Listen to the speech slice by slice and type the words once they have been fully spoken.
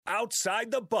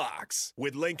Outside the Box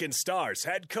with Lincoln Stars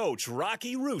head coach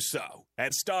Rocky Russo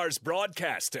and Stars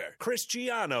broadcaster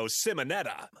Cristiano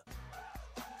Simonetta.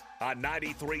 On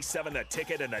 93.7 The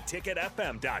Ticket and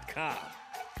theticketfm.com.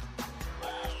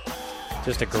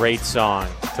 Just a great song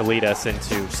to lead us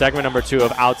into segment number 2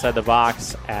 of Outside the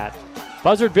Box at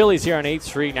Buzzard Billy's here on 8th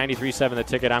Street, 93.7 The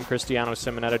Ticket. I'm Cristiano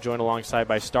Simonetta, joined alongside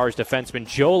by Stars defenseman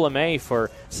Joe Lamay for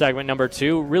segment number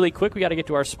 2. Really quick, we got to get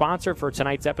to our sponsor for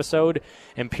tonight's episode,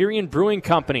 Empyrean Brewing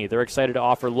Company. They're excited to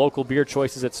offer local beer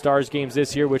choices at Stars games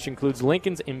this year, which includes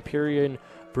Lincoln's Empyrean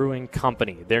Brewing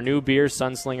Company. Their new beer,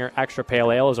 Sunslinger Extra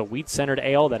Pale Ale, is a wheat-centered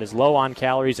ale that is low on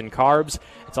calories and carbs.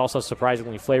 It's also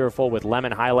surprisingly flavorful with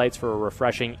lemon highlights for a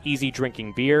refreshing,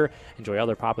 easy-drinking beer. Enjoy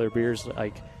other popular beers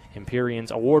like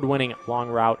Empyrean's award-winning Long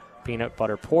Route Peanut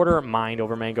Butter Porter, Mind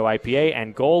Over Mango IPA,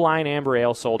 and Goal Line Amber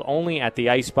Ale, sold only at the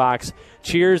Icebox.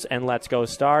 Cheers and let's go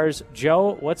Stars.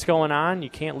 Joe, what's going on? You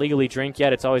can't legally drink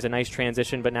yet. It's always a nice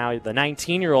transition, but now the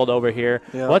 19-year-old over here.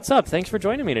 Yeah. What's up? Thanks for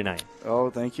joining me tonight. Oh,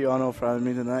 thank you, Arno, for having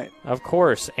me tonight. Of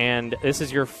course, and this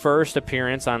is your first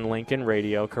appearance on Lincoln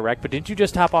Radio, correct? But didn't you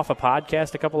just hop off a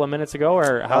podcast a couple of minutes ago,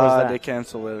 or how was that? They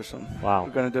canceled it or something. Wow.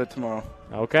 We're going to do it tomorrow.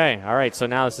 Okay, all right, so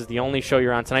now this is the only show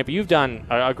you're on tonight, but you've done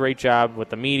a great job with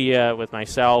the media, with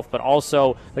myself, but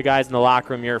also the guys in the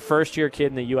locker room. You're a first-year kid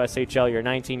in the USHL. You're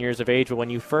 19 years of age, but when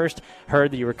you first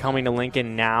heard that you were coming to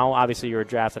Lincoln now, obviously you were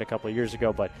drafted a couple of years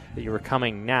ago, but that you were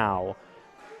coming now,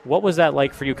 what was that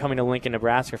like for you coming to Lincoln,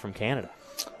 Nebraska from Canada?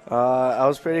 I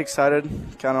was pretty excited.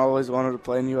 Kind of always wanted to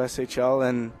play in USHL,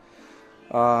 and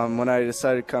when I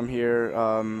decided to come here,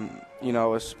 I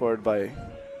was supported by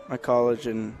my college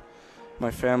and my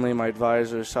family, my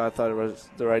advisors, so I thought it was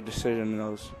the right decision, and I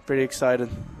was pretty excited.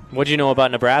 What did you know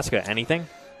about Nebraska? Anything?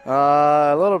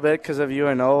 A little bit because of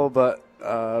UNO, but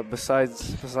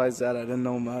besides that, I didn't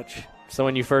know much. So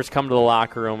when you first come to the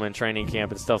locker room and training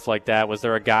camp and stuff like that, was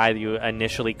there a guy that you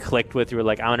initially clicked with? You were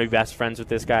like, I'm going to be best friends with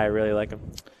this guy. I really like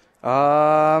him.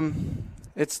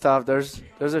 It's tough. There's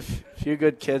a few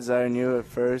good kids that I knew at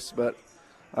first, but,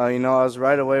 I was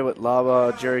right away with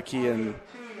Lava, Jericho, and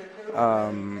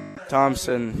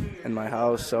Thompson in my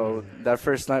house, so that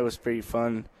first night was pretty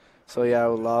fun. So yeah,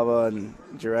 with Lava and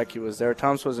Jarecki was there.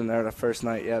 Thompson wasn't there the first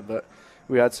night yet, but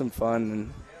we had some fun,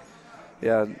 and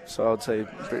yeah, so I would say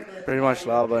pretty much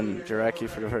Lava and Jarecki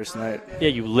for the first night. Yeah,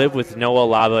 you live with Noah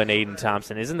Lava and Aiden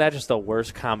Thompson. Isn't that just the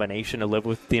worst combination to live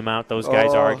with, the amount those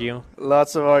guys argue?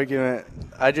 Lots of argument.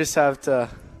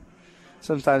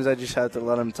 Sometimes I just have to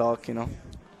let them talk,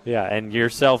 Yeah, and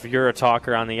yourself, you're a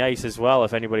talker on the ice as well,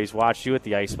 if anybody's watched you at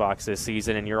the Icebox this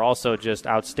season, and you're also just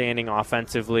outstanding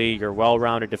offensively. You're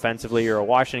well-rounded defensively. You're a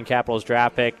Washington Capitals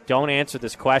draft pick. Don't answer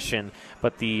this question,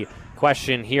 but the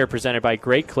question here presented by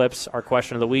Great Clips, our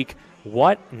question of the week,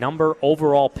 what number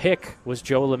overall pick was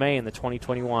Joe Lamay in the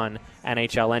 2021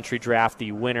 NHL entry draft,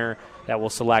 the winner that we'll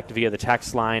select via the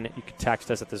text line? You can text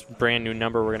us at this brand-new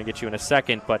number. We're going to get you in a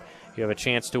second, but you have a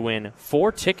chance to win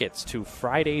 4 tickets to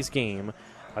Friday's game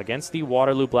against the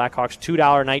Waterloo Blackhawks,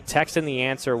 $2 night. Text in the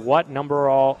answer, what number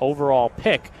overall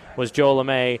pick was Joe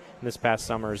Lamay in this past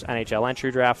summer's NHL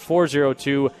entry draft?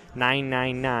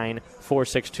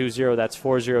 402-999-4620. That's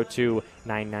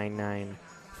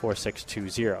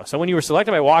 402-999-4620. So when you were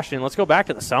selected by Washington, let's go back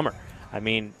to the summer. I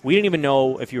mean, we didn't even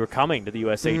know if you were coming to the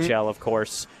USHL, of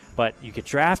course, but you get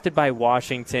drafted by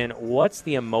Washington. What's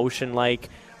the emotion like?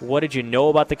 What did you know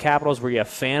about the Capitals? Were you a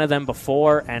fan of them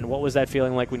before? And what was that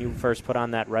feeling like when you first put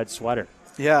on that red sweater?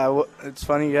 Yeah, it's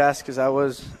funny you ask because I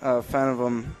was a fan of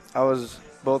them. I was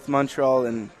both Montreal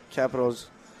and Capitals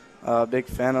big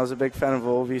fan. I was a big fan of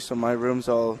Ovi, so my room's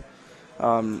all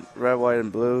red, white,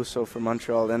 and blue, so for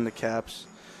Montreal and the Caps.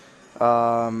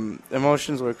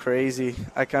 Emotions were crazy.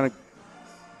 I'm kind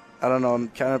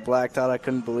of blacked out. I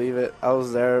couldn't believe it. I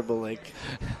was there, but, it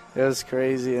was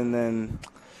crazy. And then,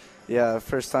 yeah,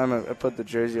 first time I put the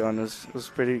jersey on, it was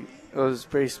pretty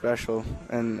special,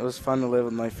 and it was fun to live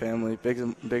with my family. Big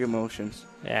emotions.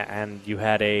 Yeah, and you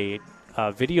had a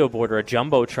video board or a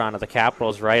jumbotron of the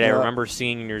Capitals, right? Yeah. I remember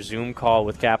seeing in your Zoom call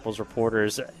with Capitals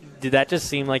reporters. Did that just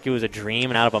seem like it was a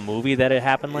dream and out of a movie that it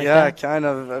happened like that? Yeah, kind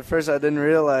of. At first I didn't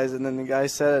realize, and then the guy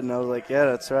said it, and I was like, yeah,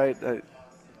 that's right. I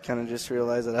kind of just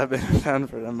realized that I've been a fan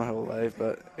for them my whole life,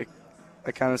 but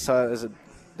I kind of saw it as a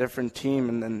different team,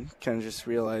 and then kind of just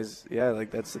realized,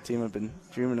 that's the team I've been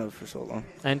dreaming of for so long.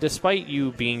 And despite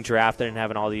you being drafted and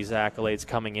having all these accolades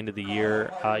coming into the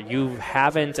year, you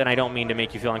haven't, and I don't mean to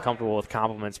make you feel uncomfortable with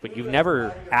compliments, but you've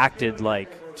never acted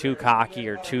like too cocky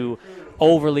or too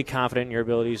overly confident in your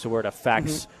abilities to where it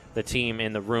affects the team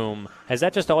in the room. Has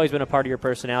that just always been a part of your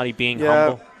personality, being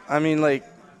humble? I mean,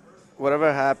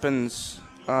 whatever happens,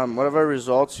 whatever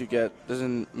results you get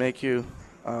doesn't make you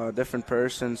a different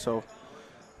person. So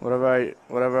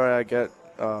whatever I get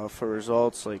for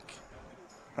results, like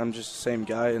I'm just the same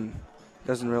guy, and it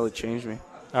doesn't really change me.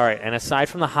 All right, and aside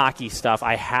from the hockey stuff,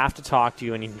 I have to talk to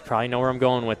you, and you probably know where I'm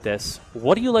going with this.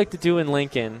 What do you like to do in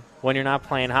Lincoln when you're not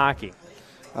playing hockey?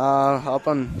 Hop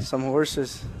on some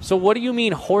horses. So what do you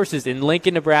mean horses in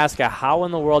Lincoln, Nebraska? How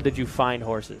in the world did you find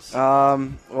horses?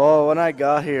 Well, when I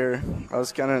got here, I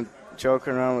was kind of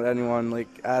joking around with anyone, like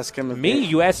ask him.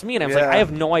 You asked me, and I was like, I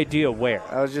have no idea where.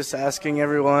 I was just asking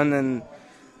everyone,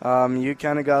 and you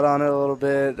kind of got on it a little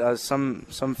bit.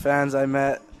 Some fans I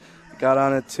met got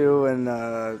on it too,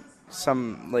 and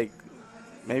some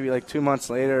maybe 2 months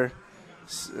later,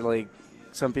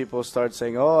 some people start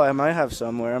saying, "Oh, I might have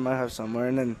somewhere,"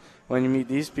 and then when you meet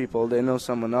these people, they know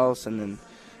someone else, and then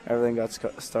everything got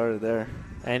started there.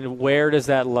 And where does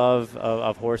that love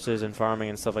of horses and farming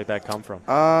and stuff like that come from?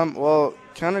 Well,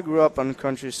 kind of grew up on the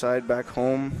countryside back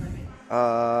home.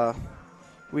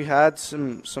 We had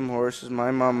some horses. My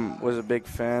mom was a big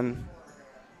fan.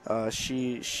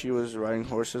 She was riding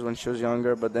horses when she was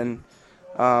younger, but then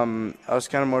I was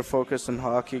kind of more focused on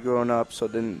hockey growing up, so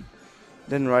didn't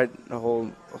ride a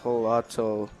whole lot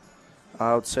till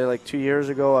I would say 2 years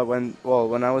ago.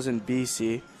 When I was in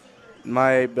BC,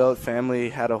 my billet family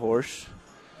had a horse,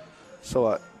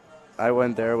 so I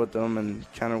went there with them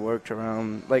and kind of worked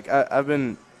around.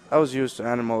 I was used to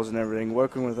animals and everything,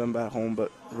 working with them back home,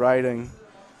 but riding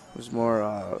was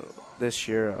more this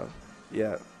year.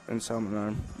 In Salmon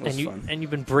Arm. It was fun. And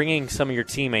you've been bringing some of your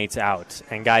teammates out,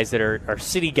 and guys that are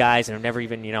city guys and have never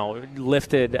even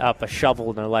lifted up a shovel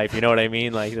in their life. You know what I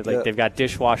mean? They've got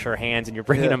dishwasher hands, and you're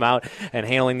bringing them out and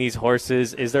handling these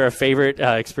horses. Is there a favorite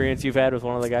experience you've had with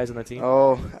one of the guys on the team?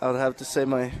 Oh, I would have to say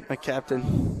my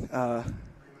captain,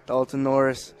 Dalton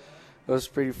Norris. It was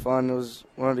pretty fun. It was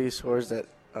one of these horses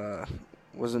that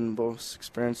wasn't the most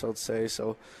experienced, I would say.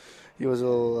 So he was a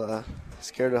little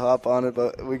scared to hop on it,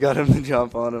 but we got him to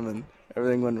jump on him, and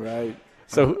everything went right.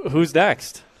 So who's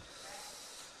next?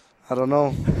 I don't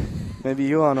know. Maybe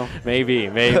you, Ano. Maybe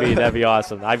that'd be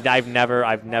awesome. I've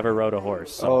never rode a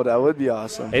horse. So. Oh, that would be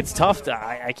awesome. It's tough.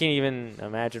 I can't even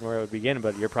imagine where it would begin,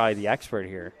 but you're probably the expert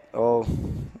here. Oh,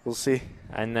 we'll see.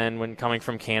 And then when coming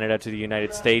from Canada to the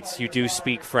United States, you do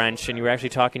speak French, and you were actually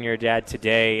talking to your dad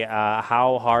today.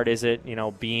 How hard is it,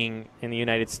 being in the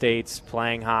United States,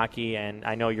 playing hockey? And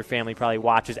I know your family probably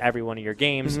watches every one of your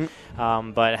games,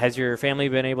 but has your family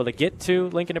been able to get to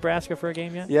Lincoln, Nebraska for a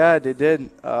game yet? Yeah, they did.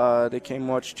 They came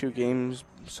watch 2 games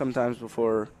sometimes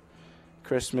before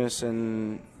Christmas,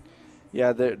 and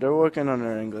they're working on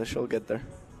their English. They'll get there.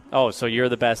 Oh, so you're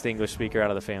the best English speaker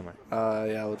out of the family?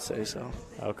 Yeah, I would say so.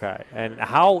 Okay. And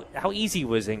how easy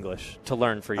was English to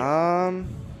learn for you?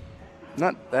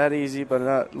 Not that easy, but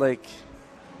not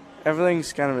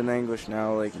everything's kind of in English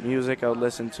now. Like music I would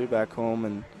listen to back home,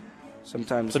 and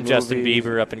sometimes some movies. Justin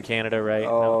Bieber up in Canada, right?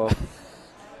 Oh, no.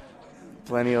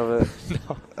 Plenty of it.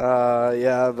 No.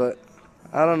 Yeah, but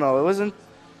I don't know. It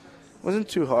wasn't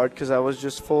too hard because I was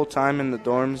just full time in the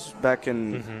dorms back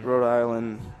in Rhode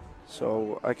Island.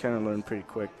 So I kind of learned pretty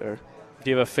quick there. Do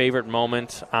you have a favorite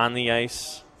moment on the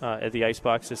ice, at the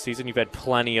Icebox this season? You've had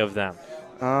plenty of them.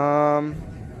 I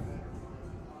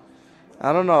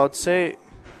don't know. I'd say,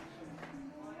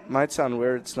 might sound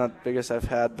weird. It's not the biggest I've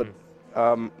had, but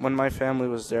when my family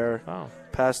was there,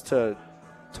 passed to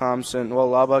Thompson. Well,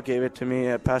 Laba gave it to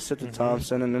me. I passed it to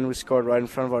Thompson, and then we scored right in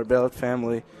front of our billet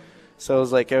family. So it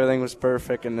was like everything was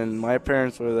perfect, and then my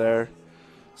parents were there.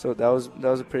 So that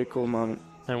was a pretty cool moment.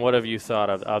 And what have you thought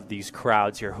of these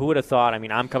crowds here? Who would have thought? I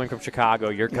mean, I'm coming from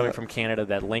Chicago. You're coming from Canada.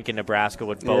 That Lincoln, Nebraska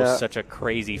would boast such a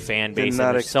crazy fan base.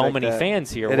 And there's so many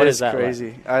fans here. What is that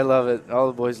crazy. Like? I love it. All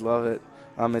the boys love it.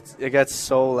 It gets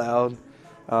so loud.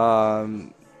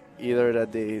 Either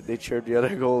that they cheer the other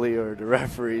goalie or the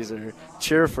referees or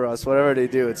cheer for us. Whatever they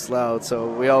do, it's loud.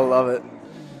 So we all love it.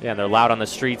 Yeah, they're loud on the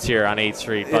streets here on 8th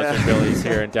Street. Buzzard Billy's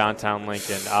here in downtown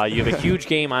Lincoln. You have a huge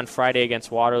game on Friday against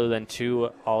Waterloo, then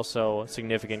 2 also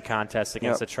significant contests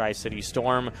against the Tri-City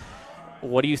Storm.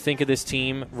 What do you think of this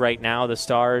team right now, the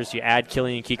Stars? You add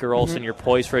Killian Keeker-Olsen, you're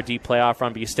poised for a deep playoff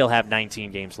run, but you still have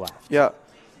 19 games left. Yeah.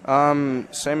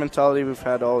 Same mentality we've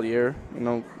had all year.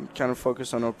 Kind of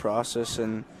focus on our process,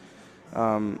 and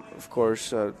of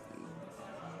course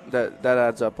that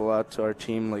adds up a lot to our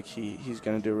team. Like he's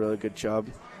going to do a really good job.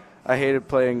 I hated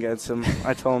playing against him.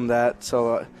 I told him that.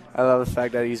 So I love the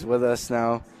fact that he's with us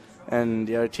now, and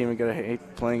the other team are going to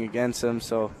hate playing against him.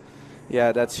 So,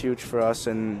 yeah, that's huge for us,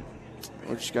 and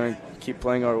we're just going to keep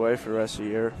playing our way for the rest of the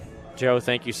year. Joe,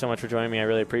 thank you so much for joining me. I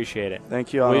really appreciate it.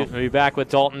 Thank you, Otto. We'll be back with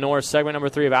Dalton Norris, segment number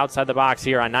 3 of Outside the Box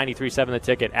here on 93.7 The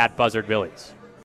Ticket at Buzzard Billy's.